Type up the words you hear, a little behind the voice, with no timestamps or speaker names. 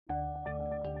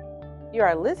You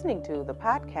are listening to the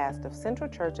podcast of Central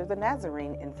Church of the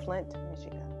Nazarene in Flint,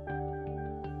 Michigan.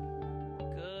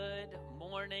 Good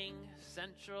morning,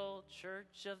 Central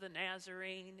Church of the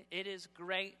Nazarene. It is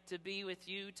great to be with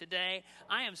you today.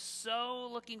 I am so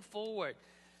looking forward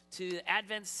to the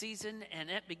Advent season, and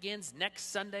it begins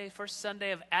next Sunday, first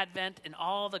Sunday of Advent, and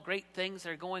all the great things that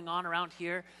are going on around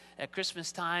here at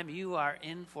Christmas time. You are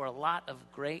in for a lot of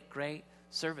great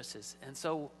services. And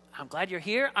so I'm glad you're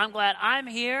here. I'm glad I'm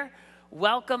here.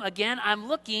 Welcome again. I'm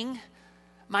looking.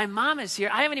 My mom is here.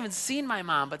 I haven't even seen my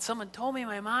mom, but someone told me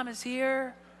my mom is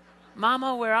here.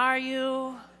 Mama, where are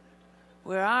you?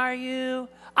 Where are you?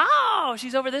 Oh,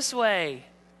 she's over this way.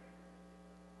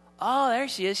 Oh, there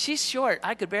she is. She's short.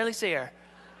 I could barely see her.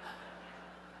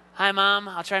 Hi, Mom.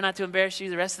 I'll try not to embarrass you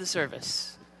the rest of the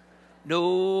service.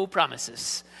 No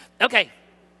promises. Okay.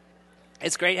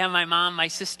 It's great having my mom, my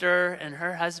sister, and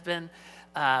her husband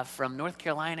from North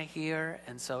Carolina here,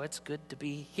 and so it's good to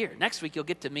be here. Next week you'll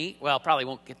get to meet, well, probably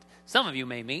won't get, some of you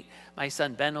may meet. My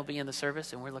son Ben will be in the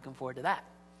service, and we're looking forward to that.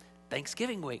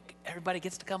 Thanksgiving week, everybody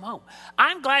gets to come home.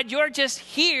 I'm glad you're just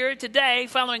here today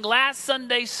following last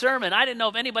Sunday's sermon. I didn't know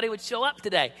if anybody would show up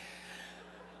today.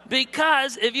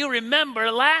 Because if you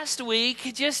remember last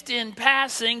week, just in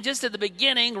passing, just at the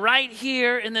beginning, right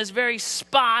here in this very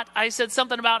spot, I said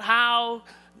something about how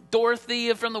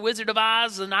Dorothy from the Wizard of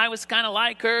Oz, and I was kind of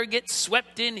like her, get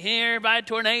swept in here by a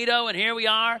tornado, and here we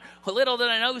are. Well, little did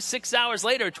I know, 6 hours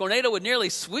later, a tornado would nearly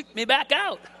sweep me back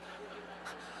out.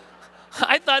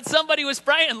 I thought somebody was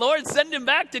praying, Lord, send him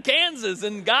back to Kansas,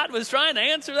 and God was trying to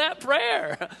answer that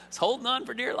prayer. I was holding on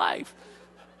for dear life.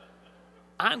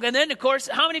 And then, of course,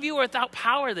 how many of you were without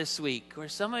power this week? Or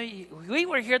some of you, we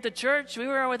were here at the church, we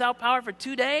were without power for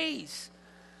 2 days.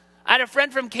 I had a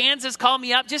friend from Kansas call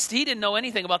me up. He didn't know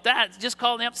anything about that. Just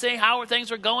called me up saying how things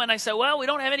were going. I said, well, we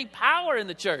don't have any power in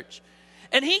the church.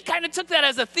 And he kind of took that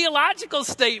as a theological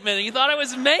statement. He thought I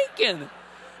was making.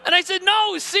 And I said,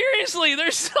 no, seriously,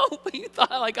 he thought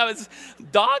like I was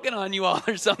dogging on you all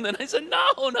or something. I said,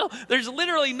 no, there's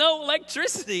literally no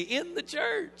electricity in the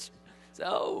church.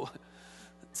 So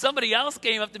somebody else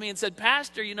came up to me and said,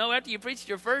 Pastor, after you preached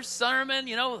your first sermon,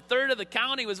 a third of the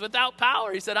county was without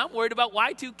power. He said, I'm worried about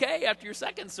Y2K after your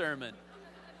second sermon.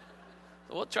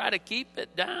 So we'll try to keep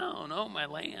it down. Oh, my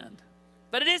land.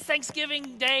 But it is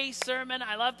Thanksgiving Day sermon.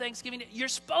 I love Thanksgiving Day. You're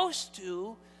supposed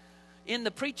to, in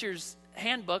the preacher's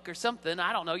handbook or something,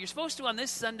 I don't know, you're supposed to on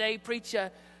this Sunday preach a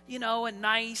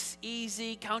nice,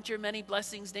 easy, count your many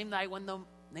blessings, name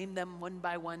them one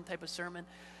by one type of sermon.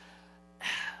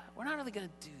 We're not really going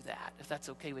to do that, if that's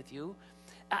okay with you.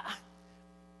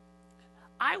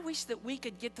 I wish that we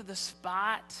could get to the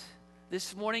spot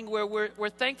this morning where we're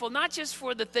thankful, not just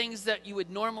for the things that you would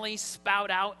normally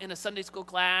spout out in a Sunday school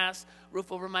class,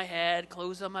 roof over my head,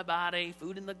 clothes on my body,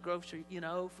 food in the grocery,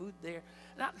 food there.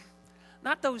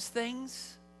 Not those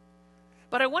things.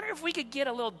 But I wonder if we could get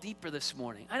a little deeper this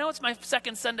morning. I know it's my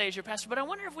second Sunday as your pastor, but I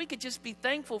wonder if we could just be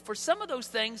thankful for some of those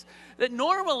things that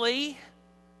normally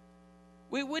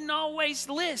we wouldn't always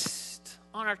list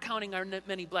on our counting our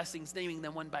many blessings, naming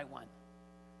them one by one.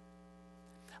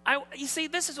 You see,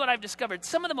 this is what I've discovered.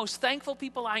 Some of the most thankful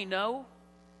people I know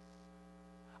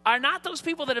are not those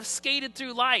people that have skated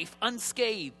through life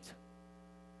unscathed,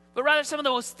 but rather some of the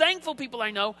most thankful people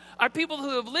I know are people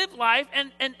who have lived life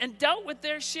and dealt with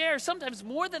their share, sometimes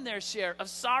more than their share, of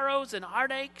sorrows and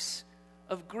heartaches,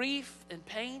 of grief and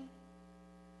pain.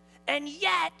 And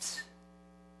yet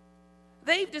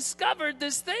they've discovered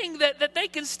this thing that they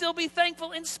can still be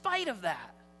thankful in spite of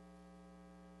that.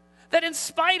 That in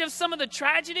spite of some of the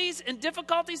tragedies and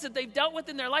difficulties that they've dealt with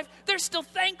in their life, they're still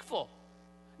thankful.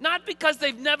 Not because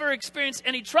they've never experienced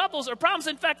any troubles or problems.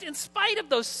 In fact, in spite of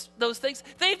those things,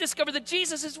 they've discovered that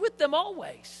Jesus is with them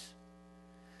always.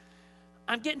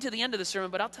 I'm getting to the end of the sermon,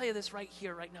 but I'll tell you this right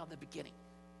here, right now, in the beginning.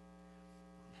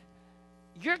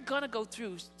 You're going to go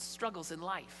through struggles in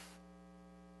life.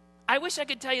 I wish I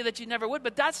could tell you that you never would,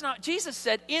 but that's not. Jesus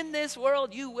said, in this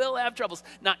world you will have troubles.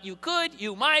 Not you could,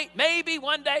 you might, maybe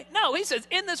one day. No, he says,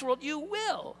 in this world you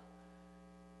will.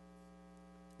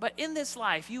 But in this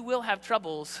life you will have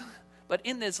troubles. But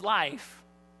in this life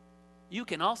you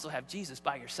can also have Jesus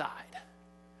by your side.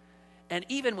 And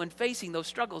even when facing those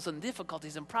struggles and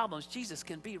difficulties and problems, Jesus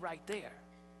can be right there.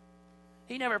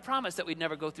 He never promised that we'd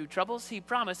never go through troubles. He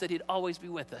promised that he'd always be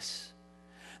with us.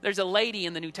 There's a lady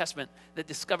in the New Testament that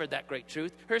discovered that great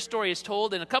truth. Her story is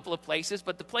told in a couple of places,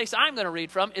 but the place I'm going to read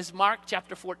from is Mark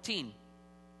chapter 14.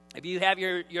 If you have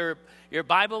your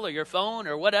Bible or your phone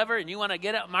or whatever and you want to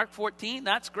get at Mark 14,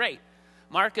 that's great.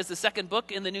 Mark is the second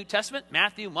book in the New Testament.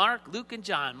 Matthew, Mark, Luke, and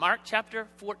John. Mark chapter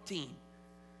 14.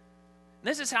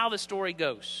 This is how the story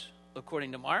goes.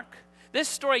 according to Mark. This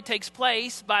story takes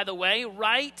place, by the way,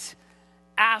 right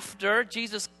after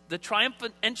Jesus, the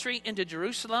triumphant entry into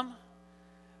Jerusalem,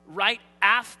 right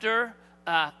after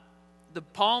the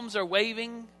palms are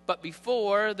waving, but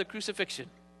before the crucifixion.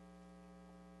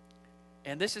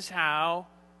 And this is how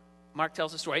Mark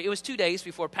tells the story. It was 2 days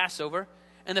before Passover,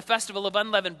 and the festival of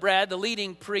unleavened bread. The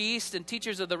leading priests and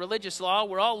teachers of the religious law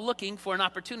were all looking for an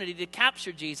opportunity to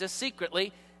capture Jesus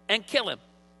secretly and kill him.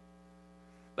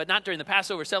 But not during the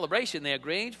Passover celebration, they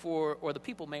agreed, or the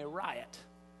people may riot.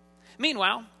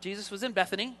 Meanwhile, Jesus was in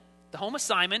Bethany, the home of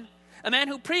Simon, a man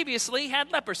who previously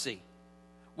had leprosy.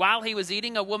 While he was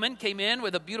eating, a woman came in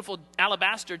with a beautiful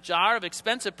alabaster jar of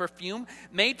expensive perfume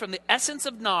made from the essence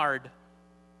of nard.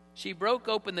 She broke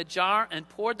open the jar and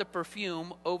poured the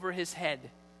perfume over his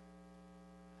head.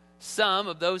 Some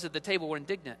of those at the table were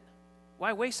indignant.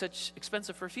 Why waste such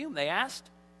expensive perfume, they asked.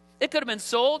 It could have been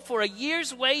sold for a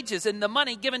year's wages and the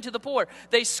money given to the poor.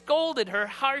 They scolded her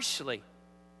harshly.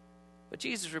 But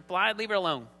Jesus replied, leave her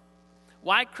alone.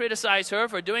 Why criticize her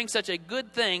for doing such a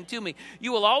good thing to me?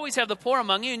 You will always have the poor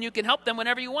among you, and you can help them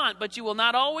whenever you want, but you will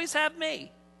not always have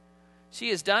me. She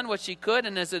has done what she could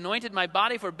and has anointed my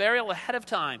body for burial ahead of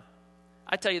time.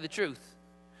 I tell you the truth.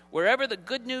 Wherever the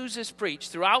good news is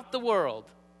preached throughout the world,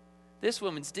 this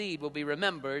woman's deed will be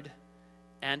remembered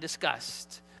and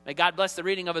discussed. May God bless the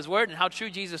reading of his word and how true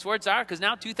Jesus' words are, because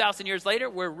now 2,000 years later,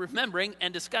 we're remembering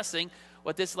and discussing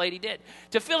what this lady did.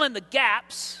 To fill in the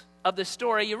gaps of the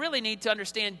story, you really need to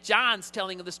understand John's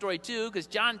telling of the story too, because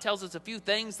John tells us a few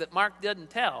things that Mark didn't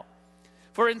tell.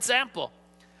 For example,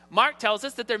 Mark tells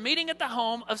us that they're meeting at the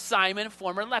home of Simon, a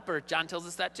former leper. John tells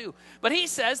us that too. But he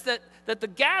says that the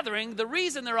gathering, the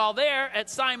reason they're all there at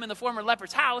Simon, the former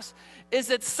leper's house, is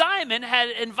that Simon had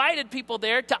invited people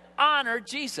there to honor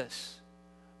Jesus.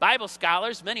 Bible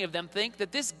scholars, many of them think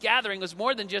that this gathering was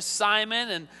more than just Simon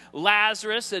and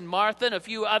Lazarus and Martha and a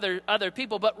few other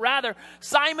people, but rather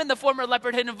Simon, the former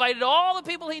leper, had invited all the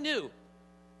people he knew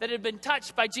that had been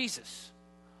touched by Jesus.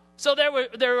 So there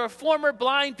were former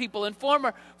blind people and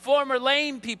former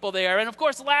lame people there. And of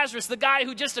course, Lazarus, the guy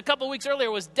who just a couple weeks earlier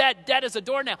was dead as a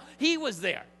doornail, he was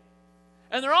there.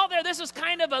 And they're all there. This was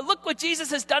kind of a look what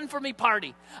Jesus has done for me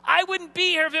party. I wouldn't be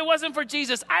here if it wasn't for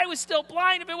Jesus. I was still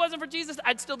blind if it wasn't for Jesus.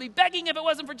 I'd still be begging if it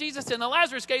wasn't for Jesus. In the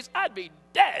Lazarus case, I'd be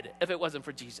dead if it wasn't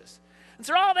for Jesus. And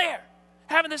so they're all there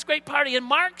having this great party. And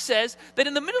Mark says that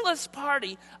in the middle of this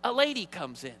party, a lady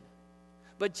comes in.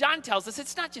 But John tells us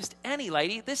it's not just any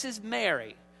lady. This is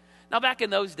Mary. Now, back in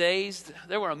those days,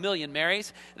 there were a million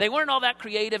Marys. They weren't all that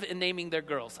creative in naming their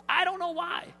girls. I don't know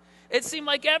why. It seemed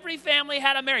like every family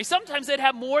had a Mary. Sometimes they'd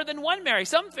have more than one Mary.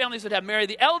 Some families would have Mary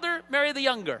the elder, Mary the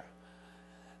younger.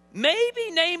 Maybe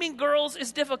naming girls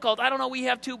is difficult. I don't know. We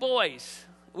have two boys.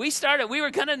 We were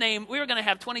going to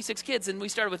have 26 kids, and we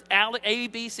started with Alex, A,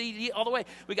 B, C, D, all the way.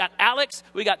 We got Alex,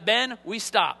 we got Ben, we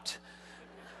stopped.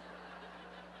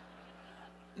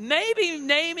 Maybe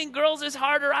naming girls is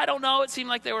harder. I don't know. It seemed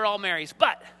like they were all Marys.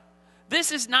 But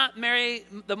this is not Mary,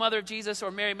 the mother of Jesus,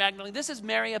 or Mary Magdalene. This is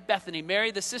Mary of Bethany,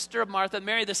 Mary, the sister of Martha,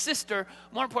 Mary, the sister,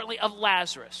 more importantly, of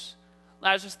Lazarus.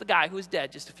 Lazarus, the guy who was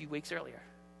dead just a few weeks earlier.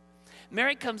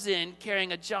 Mary comes in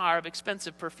carrying a jar of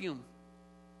expensive perfume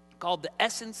called the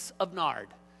essence of nard.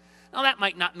 Now, that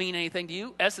might not mean anything to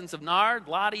you. Essence of nard,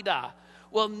 la-di-da.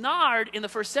 Well, nard in the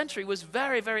first century was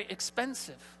very, very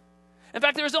expensive. In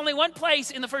fact, there was only one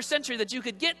place in the first century that you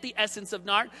could get the essence of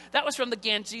nard. That was from the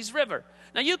Ganges River.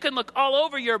 Now, you can look all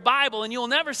over your Bible, and you'll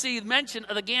never see mention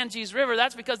of the Ganges River.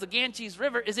 That's because the Ganges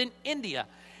River is in India.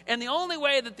 And the only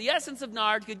way that the essence of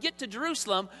nard could get to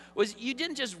Jerusalem was you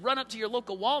didn't just run up to your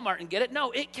local Walmart and get it.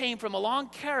 No, it came from a long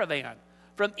caravan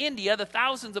from India, the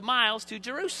thousands of miles, to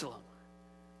Jerusalem.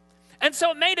 And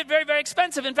so it made it very, very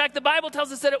expensive. In fact, the Bible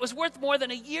tells us that it was worth more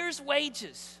than a year's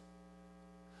wages.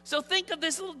 So think of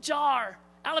this little jar,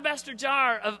 alabaster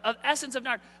jar of essence of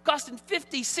nard, costing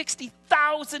 $50,000,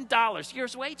 $60,000,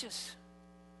 year's wages.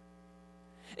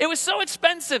 It was so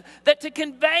expensive that to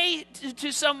convey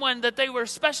to someone that they were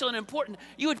special and important,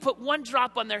 you would put one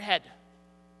drop on their head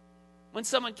when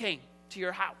someone came to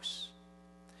your house.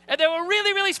 And they were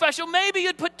really, really special. Maybe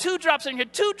you'd put 2 drops on your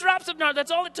head, 2 drops of nard.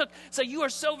 That's all it took. So you are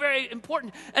so very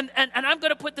important. And I'm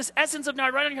going to put this essence of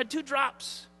nard right on your head, 2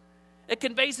 drops. It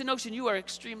conveys the notion you are an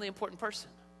extremely important person.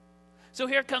 So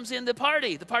here comes in the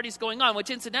party. The party's going on, which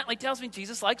incidentally tells me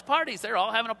Jesus likes parties. They're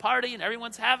all having a party, and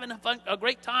everyone's having a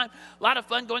great time, a lot of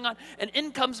fun going on. And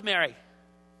in comes Mary.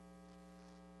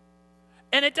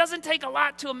 And it doesn't take a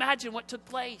lot to imagine what took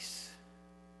place.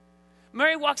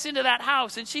 Mary walks into that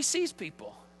house, and she sees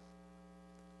people.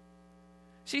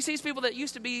 She sees people that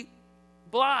used to be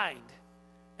blind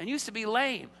and used to be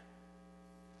lame.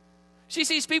 She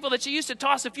sees people that she used to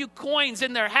toss a few coins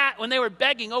in their hat when they were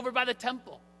begging over by the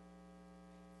temple.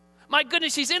 My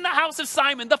goodness, she's in the house of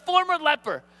Simon, the former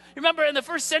leper. Remember in the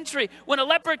first century, when a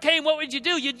leper came, what would you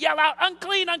do? You'd yell out,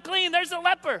 unclean, unclean, there's a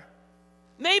leper.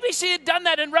 Maybe she had done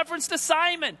that in reference to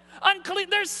Simon. Unclean,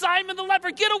 there's Simon the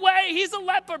leper, get away, he's a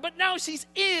leper. But now she's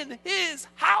in his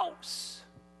house.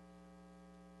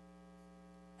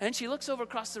 And she looks over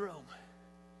across the room.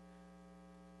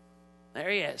 There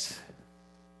he is.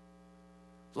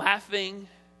 Laughing,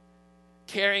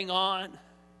 carrying on,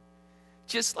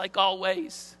 just like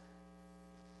always.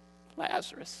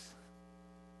 Lazarus.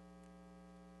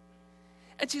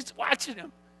 And she's watching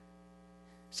him.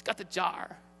 She's got the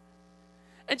jar.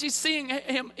 And she's seeing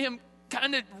him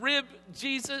kind of rib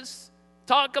Jesus,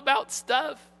 talk about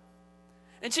stuff.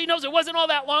 And she knows it wasn't all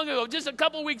that long ago, just a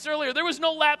couple weeks earlier. There was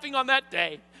no laughing on that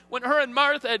day when her and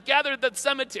Martha had gathered at the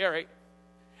cemetery.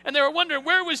 And they were wondering,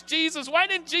 where was Jesus? Why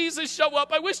didn't Jesus show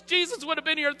up? I wish Jesus would have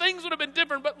been here. Things would have been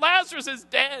different, but Lazarus is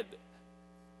dead.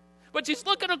 But she's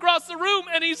looking across the room,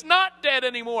 and he's not dead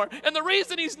anymore. And the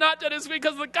reason he's not dead is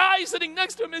because the guy sitting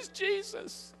next to him is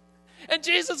Jesus. And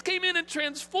Jesus came in and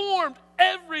transformed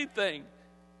everything.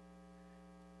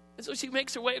 And so she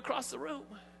makes her way across the room.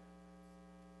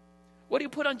 What do you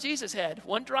put on Jesus' head?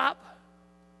 1 drop?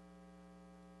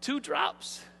 2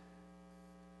 drops?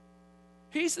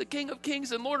 He's the King of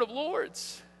Kings and Lord of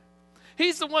Lords.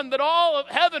 He's the one that all of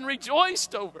heaven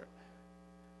rejoiced over.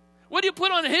 What do you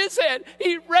put on his head?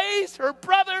 He raised her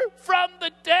brother from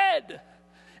the dead.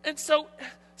 And so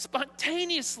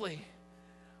spontaneously,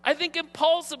 I think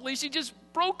impulsively, she just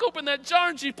broke open that jar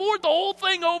and she poured the whole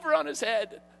thing over on his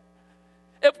head.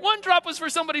 If 1 drop was for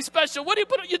somebody special, what do you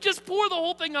put on? You just pour the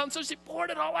whole thing on. So she poured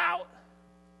it all out.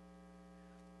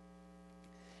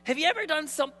 Have you ever done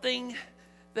something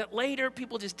that later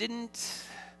people just didn't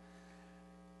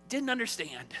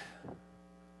understand?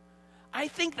 I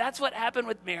think that's what happened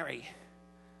with Mary.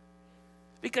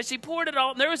 Because she poured it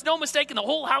all, and there was no mistake, and the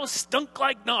whole house stunk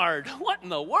like nard. What in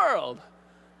the world?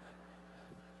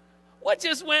 What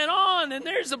just went on? And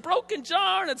there's a broken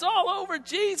jar, and it's all over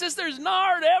Jesus. There's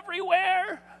nard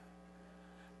everywhere.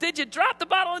 Did you drop the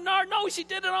bottle of nard? No, she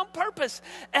did it on purpose.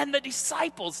 And the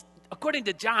disciples, according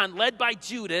to John, led by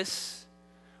Judas,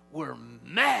 were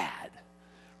mad.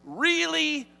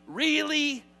 Really,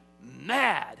 really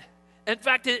mad. In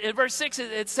fact, in verse 6,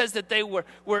 it says that they were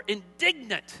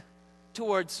indignant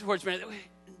towards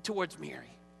Mary.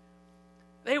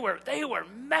 They were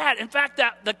mad. In fact,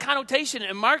 that the connotation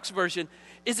in Mark's version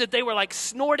is that they were like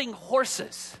snorting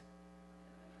horses.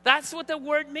 That's what the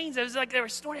word means. It was like they were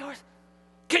snorting horses.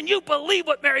 Can you believe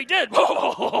what Mary did?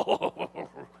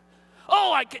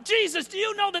 Oh, Jesus, do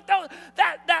you know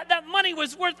that money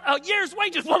was worth a year's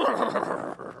wages?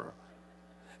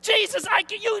 Jesus,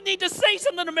 you need to say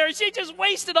something to Mary. She just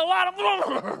wasted a lot of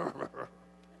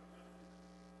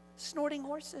snorting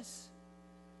horses.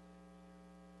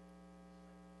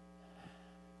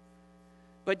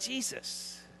 But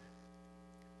Jesus,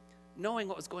 knowing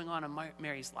what was going on in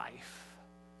Mary's life,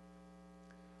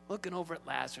 looking over at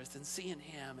Lazarus and seeing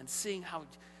him and seeing how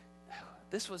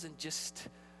this wasn't just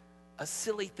a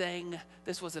silly thing,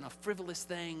 this wasn't a frivolous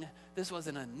thing, this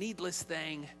wasn't a needless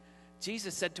thing.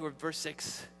 Jesus said to her, verse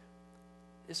 6,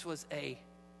 this was a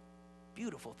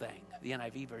beautiful thing, the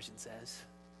NIV version says.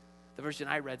 The version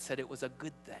I read said it was a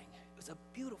good thing. It was a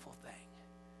beautiful thing.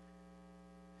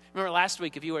 Remember last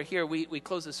week, if you were here, we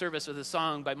closed the service with a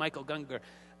song by Michael Gungor.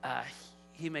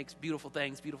 He makes beautiful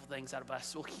things out of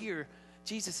us. Well, here,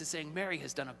 Jesus is saying Mary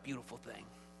has done a beautiful thing.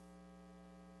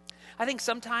 I think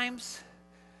sometimes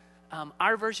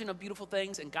our version of beautiful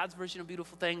things and God's version of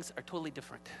beautiful things are totally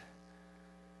different.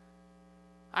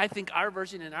 I think our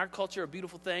version in our culture of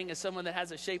beautiful thing is someone that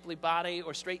has a shapely body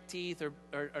or straight teeth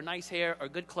or nice hair or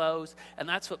good clothes, and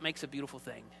that's what makes a beautiful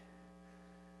thing.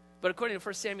 But according to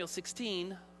 1 Samuel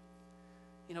 16,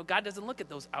 God doesn't look at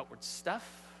those outward stuff.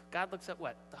 God looks at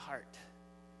what? The heart.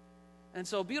 And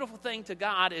so a beautiful thing to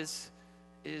God is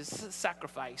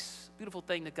sacrifice. A beautiful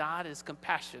thing to God is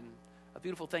compassion. A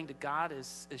beautiful thing to God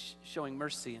is showing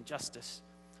mercy and justice.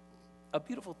 A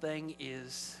beautiful thing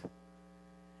is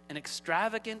an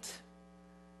extravagant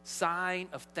sign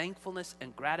of thankfulness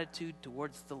and gratitude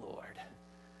towards the Lord,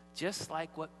 just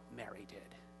like what Mary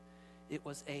did. It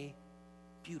was a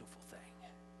beautiful thing.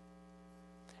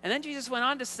 And then Jesus went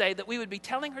on to say that we would be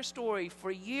telling her story for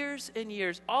years and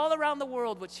years, all around the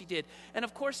world, what she did. And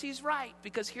of course, he's right,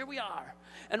 because here we are.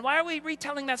 And why are we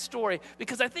retelling that story?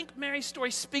 Because I think Mary's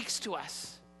story speaks to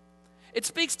us. It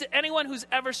speaks to anyone who's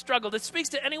ever struggled. It speaks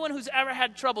to anyone who's ever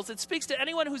had troubles. It speaks to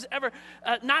anyone who's ever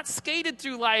not skated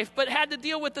through life, but had to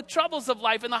deal with the troubles of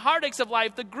life and the heartaches of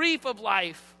life, the grief of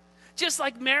life, just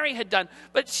like Mary had done.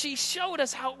 But she showed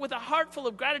us how, with a heart full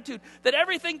of gratitude, that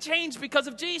everything changed because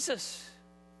of Jesus.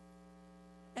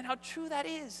 And how true that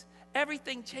is.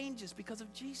 Everything changes because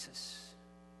of Jesus.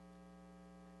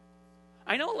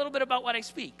 I know a little bit about what I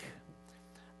speak.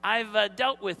 I've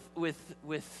dealt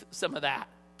with some of that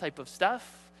type of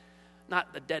stuff.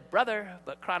 Not the dead brother,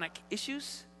 but chronic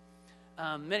issues.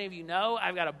 Many of you know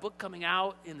I've got a book coming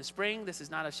out in the spring. This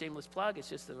is not a shameless plug. It's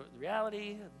just the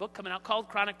reality. A book coming out called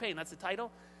Chronic Pain. That's the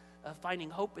title, Finding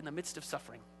Hope in the Midst of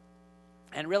Suffering.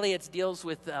 And really it deals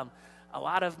with a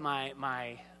lot of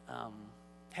my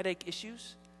headache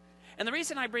issues. And the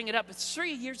reason I bring it up is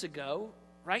 3 years ago,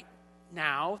 right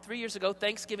now, 3 years ago,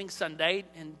 Thanksgiving Sunday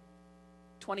in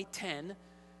 2010,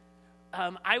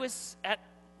 I was at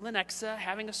Lenexa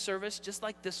having a service just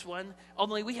like this one,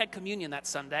 only we had communion that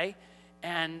Sunday.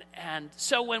 And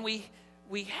so when we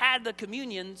had the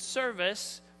communion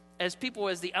service, as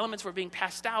the elements were being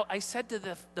passed out, I said to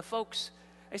the folks,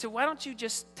 I said, why don't you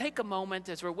just take a moment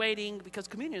as we're waiting, because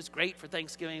communion is great for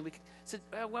Thanksgiving. We said,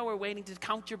 while we're waiting, to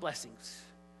count your blessings.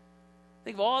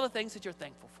 Think of all the things that you're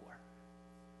thankful for.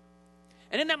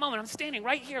 And in that moment, I'm standing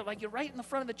right here, like you're right in the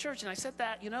front of the church, and I said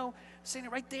that,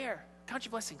 standing right there. Count your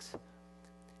blessings.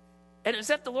 And it was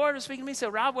that the Lord was speaking to me,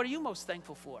 said, Rob, what are you most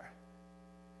thankful for?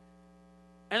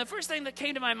 And the first thing that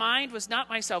came to my mind was not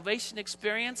my salvation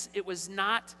experience. It was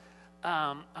not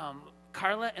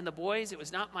Carla and the boys. It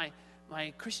was not my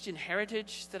Christian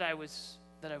heritage that I was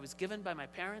given by my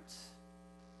parents.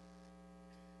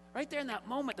 Right there in that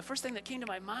moment, the first thing that came to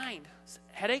my mind was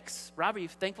headaches. Rob, are you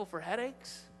thankful for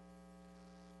headaches?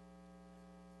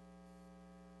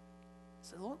 I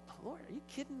said, Lord, are you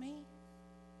kidding me?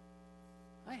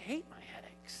 I hate my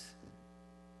headaches.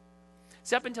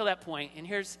 See, up until that point, and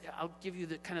I'll give you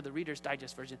the Reader's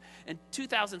Digest version. In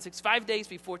 2006,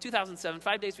 2007,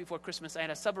 5 days before Christmas, I had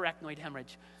a subarachnoid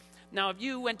hemorrhage. Now, if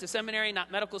you went to seminary,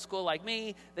 not medical school like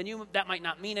me, then that might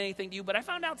not mean anything to you. But I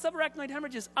found out subarachnoid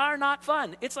hemorrhages are not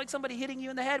fun. It's like somebody hitting you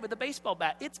in the head with a baseball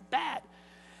bat. It's bad.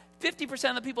 50%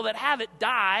 of the people that have it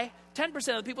die. 10%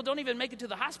 of the people don't even make it to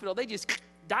the hospital. They just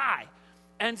die.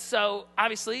 And so,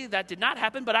 obviously, that did not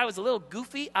happen. But I was a little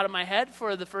goofy out of my head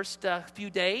for the first few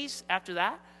days after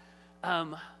that.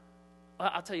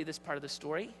 I'll tell you this part of the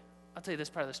story.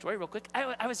 Real quick.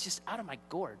 I was just out of my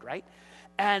gourd, right?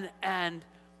 And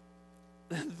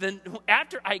then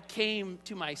after I came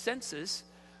to my senses,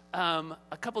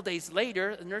 a couple days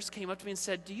later, the nurse came up to me and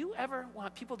said, do you ever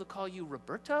want people to call you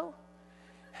Roberto?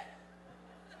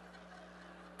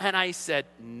 And I said,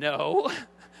 no.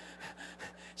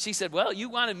 She said, well, you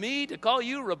wanted me to call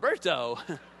you Roberto.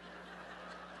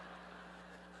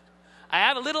 I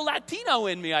have a little Latino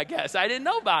in me, I guess. I didn't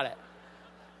know about it.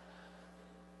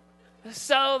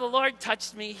 So the Lord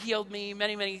touched me, healed me,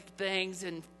 many, many things.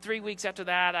 And 3 weeks after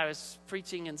that, I was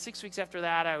preaching. And 6 weeks after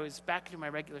that, I was back to my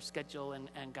regular schedule. And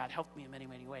God helped me in many,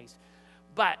 many ways.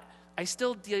 But I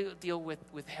still deal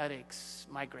with headaches,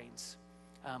 migraines.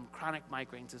 Chronic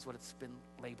migraines is what it's been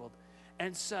labeled.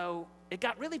 And so it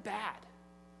got really bad.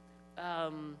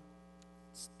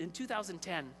 In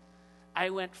 2010, I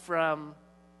went from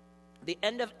the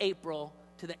end of April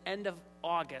to the end of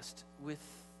August with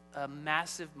a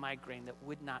massive migraine that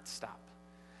would not stop.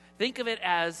 Think of it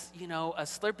as, a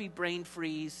Slurpee brain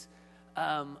freeze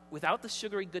without the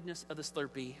sugary goodness of the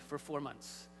Slurpee for 4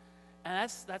 months. And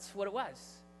that's what it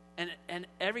was. And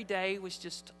every day was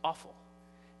just awful.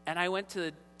 And I went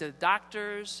to the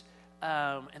doctors,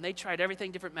 and they tried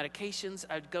everything, different medications.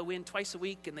 I'd go in twice a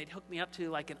week, and they'd hook me up to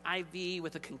like an IV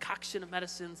with a concoction of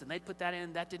medicines, and they'd put that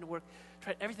in. That didn't work.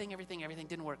 Tried everything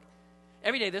didn't work.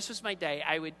 Every day, this was my day.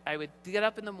 I would get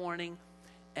up in the morning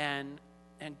and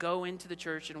go into the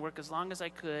church and work as long as I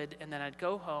could, and then I'd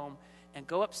go home and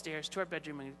go upstairs to our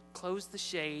bedroom and close the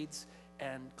shades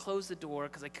and close the door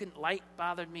because light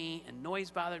bothered me and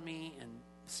noise bothered me and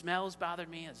smells bothered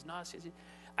me. I was nauseous.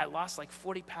 I lost like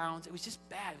 40 pounds. It was just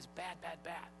bad. It was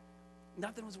bad.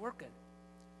 Nothing was working.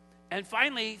 And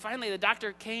finally, the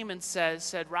doctor came and said,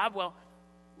 Rob, well,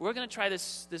 we're going to try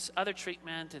this other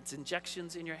treatment. It's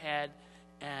injections in your head.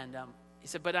 And he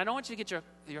said, but I don't want you to get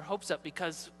your hopes up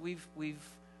because we've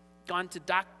gone to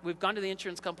the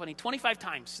insurance company 25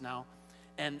 times now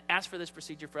and asked for this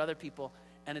procedure for other people,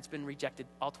 and it's been rejected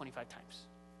all 25 times.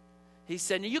 He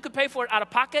said, you could pay for it out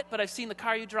of pocket, but I've seen the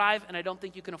car you drive, and I don't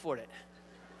think you can afford it.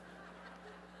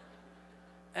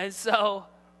 And so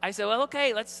I said, well,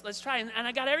 okay, let's try. And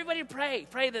I got everybody to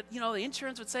pray that, the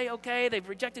insurance would say, okay, they've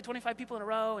rejected 25 people in a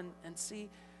row and see.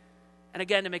 And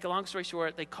again, to make a long story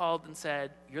short, they called and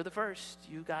said, you're the first.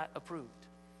 You got approved.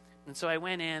 And so I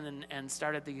went in and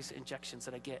started these injections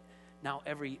that I get now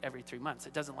every 3 months.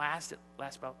 It doesn't last. It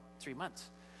lasts about 3 months.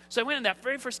 So I went in that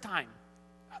very first time.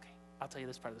 Okay, I'll tell you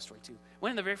this part of the story too.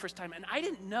 Went in the very first time, and I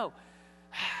didn't know.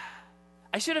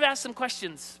 I should have asked some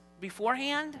questions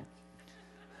beforehand.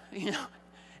 You know,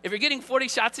 if you're getting 40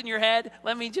 shots in your head,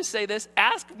 let me just say this.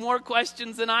 Ask more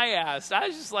questions than I asked. I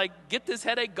was just like, get this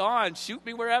headache gone. Shoot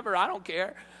me wherever. I don't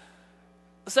care.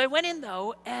 So I went in,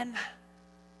 though, and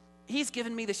he's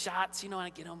giving me the shots, and I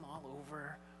get them all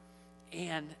over,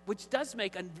 and which does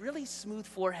make a really smooth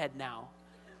forehead now.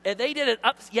 And they did it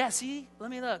up. Yeah, see? Let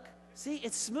me look. See?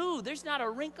 It's smooth. There's not a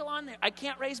wrinkle on there. I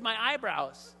can't raise my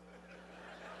eyebrows.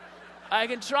 I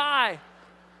can try.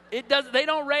 They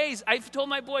don't raise. I've told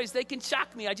my boys they can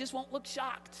shock me. I just won't look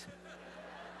shocked.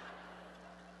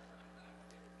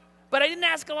 But I didn't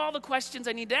ask all the questions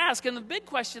I need to ask. And the big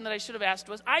question that I should have asked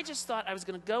was, I just thought I was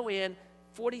going to go in,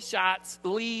 40 shots,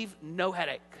 leave, no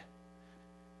headache.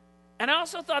 And I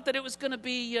also thought that it was going to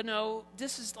be,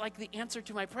 this is like the answer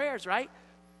to my prayers, right?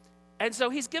 And so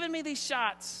he's given me these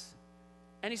shots.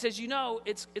 And he says,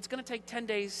 it's going to take 10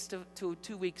 days to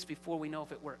 2 weeks before we know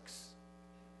if it works.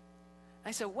 I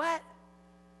said, what?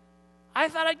 I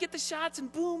thought I'd get the shots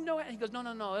and boom, no. And he goes, no.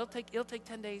 It'll take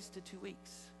 10 days to 2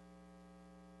 weeks.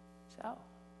 So, and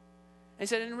he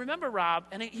said, and remember, Rob,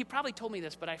 and he probably told me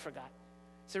this, but I forgot.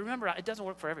 He said, remember, it doesn't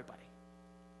work for everybody.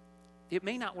 It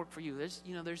may not work for you. There's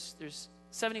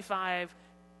 75%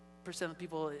 of the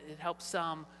people it helps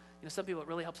some. Some people it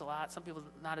really helps a lot. Some people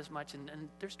not as much, and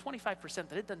there's 25%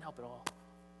 that it doesn't help at all.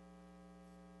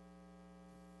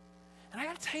 And I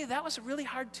got to tell you, that was a really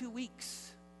hard 2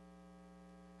 weeks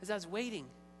as I was waiting.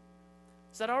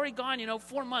 So I'd already gone,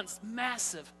 4 months,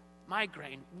 massive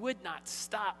migraine, would not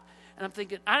stop. And I'm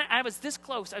thinking, I was this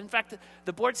close. In fact,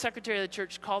 the board secretary of the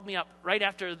church called me up right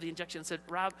after the injection and said,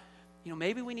 Rob,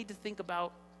 maybe we need to think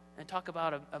about and talk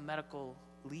about a medical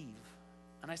leave.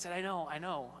 And I said, I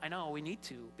know, we need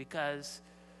to, because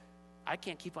I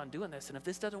can't keep on doing this. And if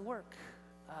this doesn't work,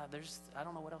 I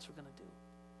don't know what else we're going to do.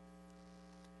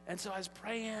 And so I was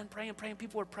praying.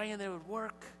 People were praying that it would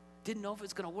work. Didn't know if it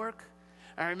was going to work.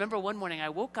 And I remember one morning I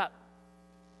woke up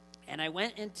and I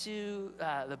went into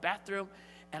the bathroom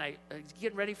and I was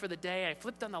getting ready for the day. I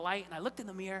flipped on the light and I looked in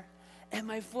the mirror and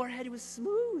my forehead was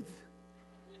smooth.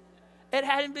 It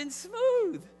hadn't been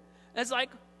smooth. And it's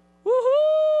like,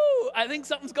 woohoo! I think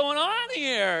something's going on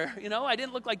here. I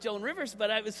didn't look like Joan Rivers, but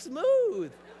I was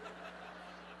smooth.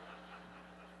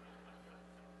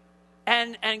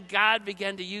 And God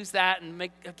began to use that and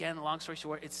make, again, long story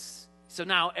short, so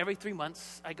now every 3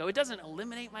 months I go. It doesn't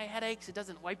eliminate my headaches. It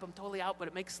doesn't wipe them totally out, but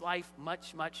it makes life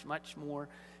much, much, much more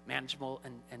manageable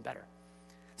and better.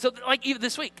 So like even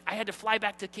this week, I had to fly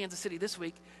back to Kansas City this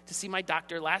week to see my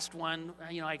doctor. Last one,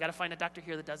 I got to find a doctor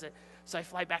here that does it. So I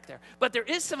fly back there. But there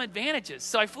is some advantages.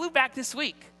 So I flew back this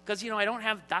week because, I don't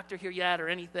have a doctor here yet or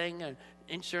anything. And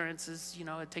insurance is,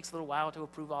 it takes a little while to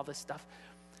approve all this stuff.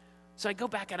 So I go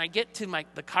back and I get to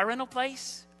the car rental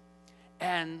place,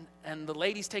 and the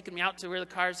lady's taking me out to where the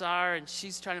cars are, and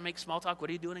she's trying to make small talk. What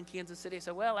are you doing in Kansas City? I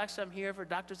said, well, actually, I'm here for a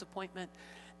doctor's appointment,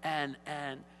 and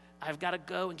I've got to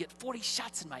go and get 40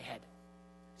 shots in my head.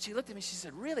 She looked at me. She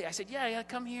said, really? I said, yeah,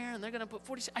 come here, and they're going to put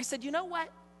 40 shots. I said, you know what?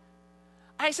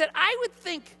 I said, I would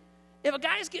think if a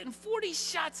guy's getting 40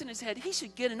 shots in his head, he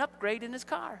should get an upgrade in his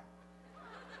car.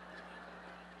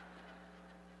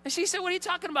 And she said, what are you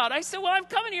talking about? I said, well, I'm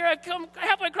coming here. I come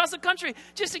halfway across the country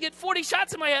just to get 40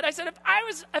 shots in my head. I said, if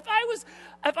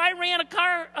I ran a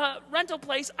car rental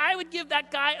place, I would give that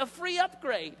guy a free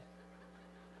upgrade.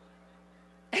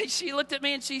 And she looked at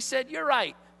me and she said, you're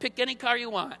right. Pick any car you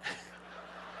want.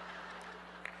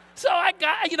 So I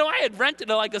got, I had rented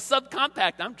a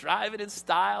subcompact. I'm driving in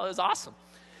style. It was awesome.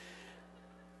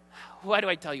 Why do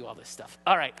I tell you all this stuff?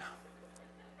 All right.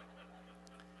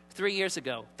 3 years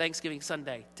ago, Thanksgiving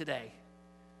Sunday, today,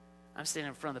 I'm standing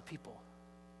in front of the people.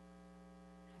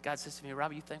 God says to me,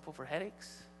 Rob, are you thankful for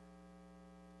headaches?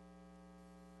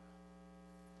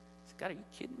 I said, God, are you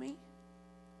kidding me?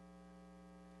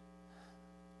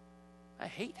 I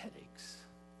hate headaches.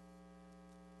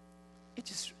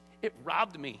 It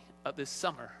robbed me of this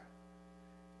summer.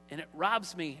 And it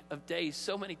robs me of days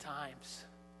so many times.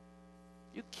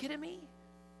 You kidding me?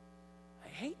 I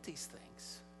hate these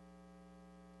things.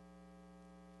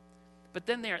 But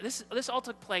then this all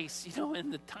took place,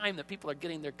 in the time that people are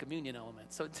getting their communion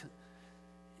element. So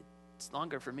it's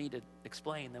longer for me to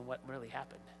explain than what really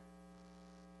happened.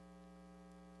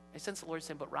 I sense the Lord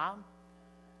saying, but Rob,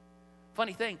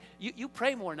 funny thing, you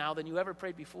pray more now than you ever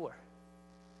prayed before.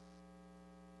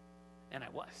 And I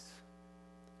was.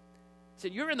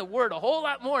 said, you're in the Word a whole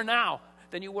lot more now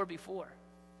than you were before.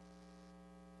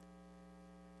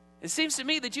 It seems to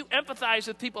me that you empathize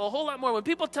with people a whole lot more. When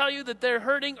people tell you that they're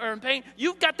hurting or in pain,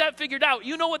 you've got that figured out.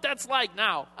 You know what that's like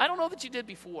now. I don't know that you did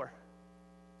before.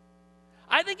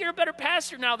 I think you're a better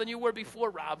pastor now than you were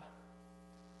before, Rob.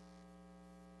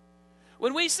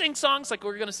 When we sing songs like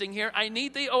we're going to sing here, I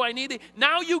need thee, oh, I need thee,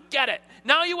 now you get it.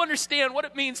 Now you understand what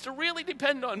it means to really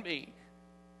depend on me.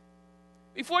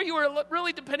 Before you were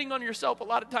really depending on yourself a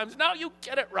lot of times. Now you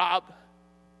get it, Rob.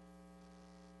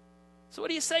 So what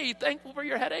do you say? You thankful for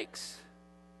your headaches?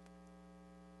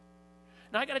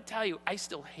 Now I got to tell you, I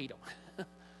still hate them.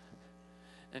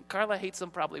 And Carla hates them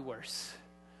probably worse.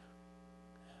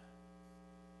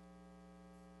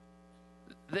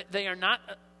 They are not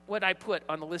what I put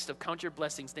on the list of count your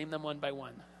blessings. Name them one by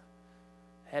one.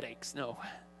 Headaches, no.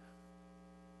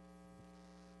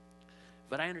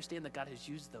 But I understand that God has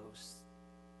used those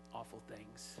awful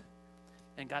things.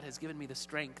 And God has given me the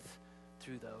strength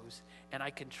through those, and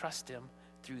I can trust him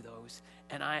through those,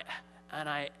 and I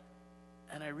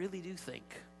really do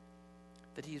think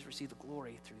that he has received the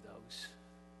glory through those.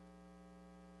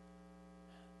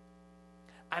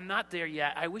 I'm not there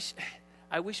yet. I wish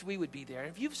we would be there.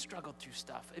 If you've struggled through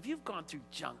stuff, if you've gone through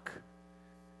junk,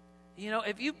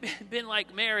 if you've been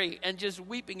like Mary and just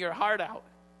weeping your heart out,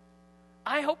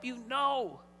 I hope you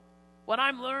know what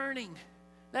I'm learning.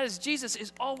 That is, Jesus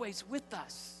is always with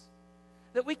us.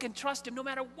 That we can trust him no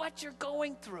matter what you're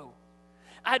going through.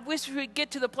 I wish we would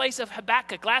get to the place of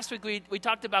Habakkuk. Last week we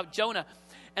talked about Jonah.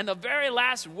 And the very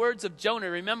last words of Jonah,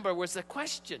 remember, was the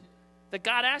question that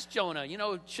God asked Jonah.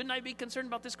 Shouldn't I be concerned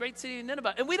about this great city of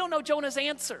Nineveh? And we don't know Jonah's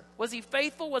answer. Was he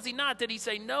faithful? Was he not? Did he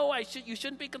say, no, you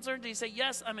shouldn't be concerned? Did he say,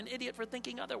 yes, I'm an idiot for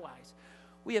thinking otherwise?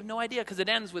 We have no idea because it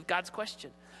ends with God's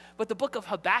question. But the book of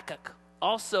Habakkuk,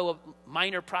 also a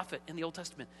minor prophet in the Old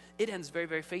Testament, it ends very,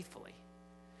 very faithfully.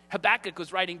 Habakkuk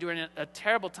was writing during a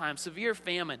terrible time, severe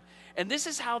famine. And this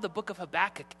is how the book of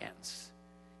Habakkuk ends.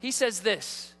 He says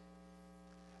this,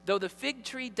 though the fig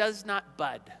tree does not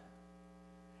bud,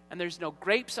 and there's no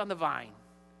grapes on the vine,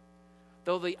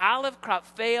 though the olive crop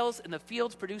fails and the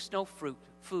fields produce no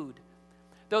food,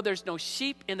 though there's no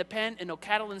sheep in the pen and no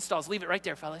cattle in the stalls. Leave it right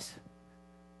there, fellas.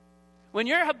 When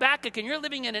you're Habakkuk and you're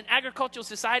living in an agricultural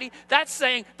society, that's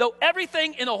saying, though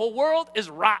everything in the whole world is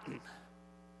rotten,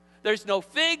 there's no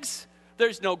figs,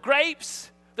 there's no grapes,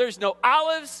 there's no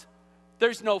olives,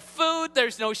 there's no food,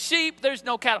 there's no sheep, there's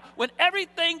no cattle. When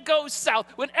everything goes south,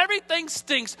 when everything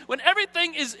stinks, when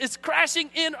everything is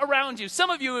crashing in around you, some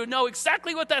of you know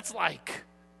exactly what that's like.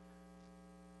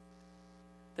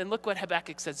 Then look what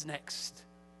Habakkuk says next.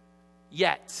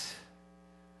 Yet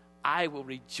I will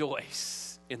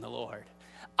rejoice in the Lord.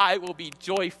 I will be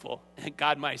joyful in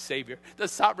God my Savior. The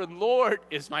sovereign Lord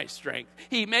is my strength.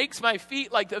 He makes my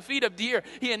feet like the feet of deer.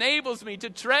 He enables me to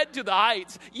tread to the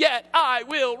heights. Yet I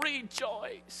will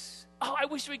rejoice. Oh, I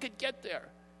wish we could get there.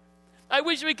 I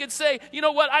wish we could say, you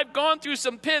know what, I've gone through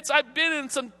some pits. I've been in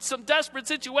some desperate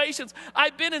situations.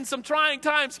 I've been in some trying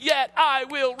times. Yet I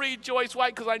will rejoice. Why?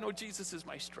 Because I know Jesus is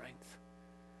my strength.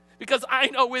 Because I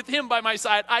know with him by my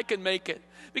side, I can make it.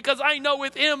 Because I know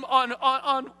with him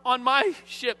on my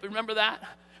ship, remember that?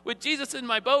 With Jesus in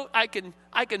my boat, I can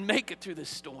make it through this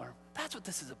storm. That's what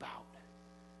this is about.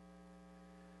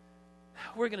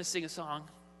 We're going to sing a song.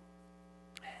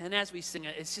 And as we sing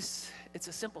it, it's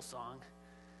a simple song.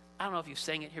 I don't know if you've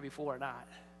sang it here before or not.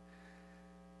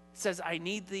 It says, I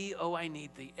need thee, oh, I need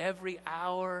thee. Every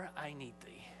hour I need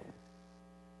thee.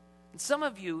 And some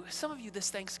of you this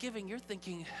Thanksgiving, you're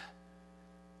thinking,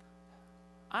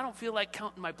 I don't feel like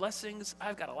counting my blessings.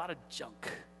 I've got a lot of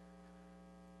junk.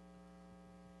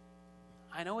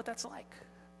 I know what that's like.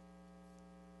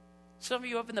 Some of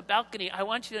you up in the balcony, I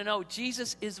want you to know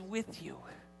Jesus is with you.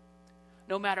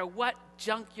 No matter what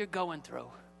junk you're going through.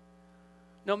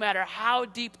 No matter how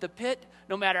deep the pit,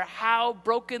 no matter how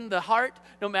broken the heart,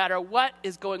 no matter what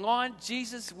is going on,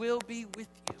 Jesus will be with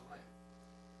you.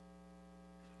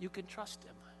 You can trust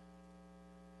him.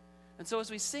 And so as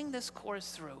we sing this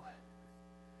chorus through,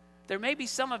 there may be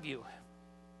some of you,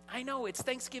 I know it's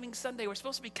Thanksgiving Sunday, we're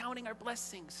supposed to be counting our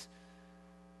blessings.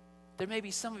 There may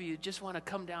be some of you who just want to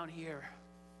come down here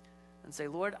and say,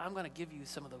 Lord, I'm going to give you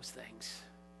some of those things.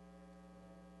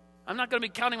 I'm not going to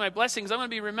be counting my blessings. I'm going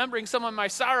to be remembering some of my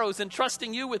sorrows and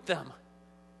trusting you with them.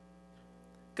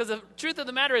 Because the truth of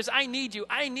the matter is, I need you.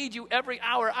 I need you every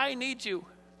hour. I need you.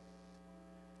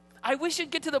 I wish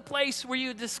you'd get to the place where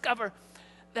you discover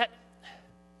that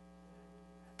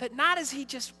not is he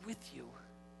just with you.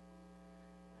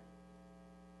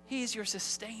 He is your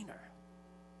sustainer,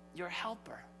 your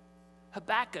helper.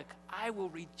 Habakkuk, I will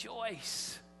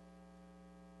rejoice.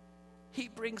 He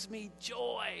brings me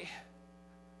joy.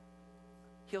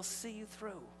 He'll see you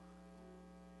through.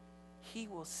 He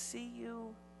will see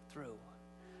you through.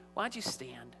 Why don't you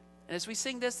stand? And as we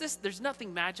sing this, there's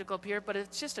nothing magical up here, but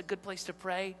it's just a good place to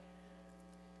pray.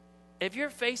 If you're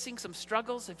facing some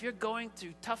struggles, if you're going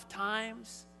through tough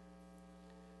times,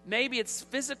 maybe it's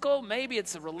physical, maybe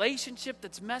it's a relationship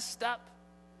that's messed up,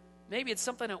 maybe it's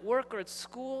something at work or at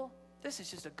school, this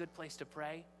is just a good place to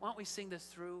pray. Why don't we sing this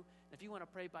through? If you want to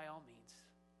pray, by all means.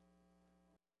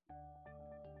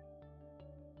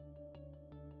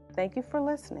 Thank you for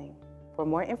listening. For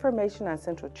more information on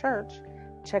Central Church,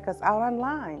 check us out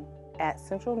online at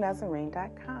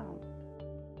centralnazarene.com.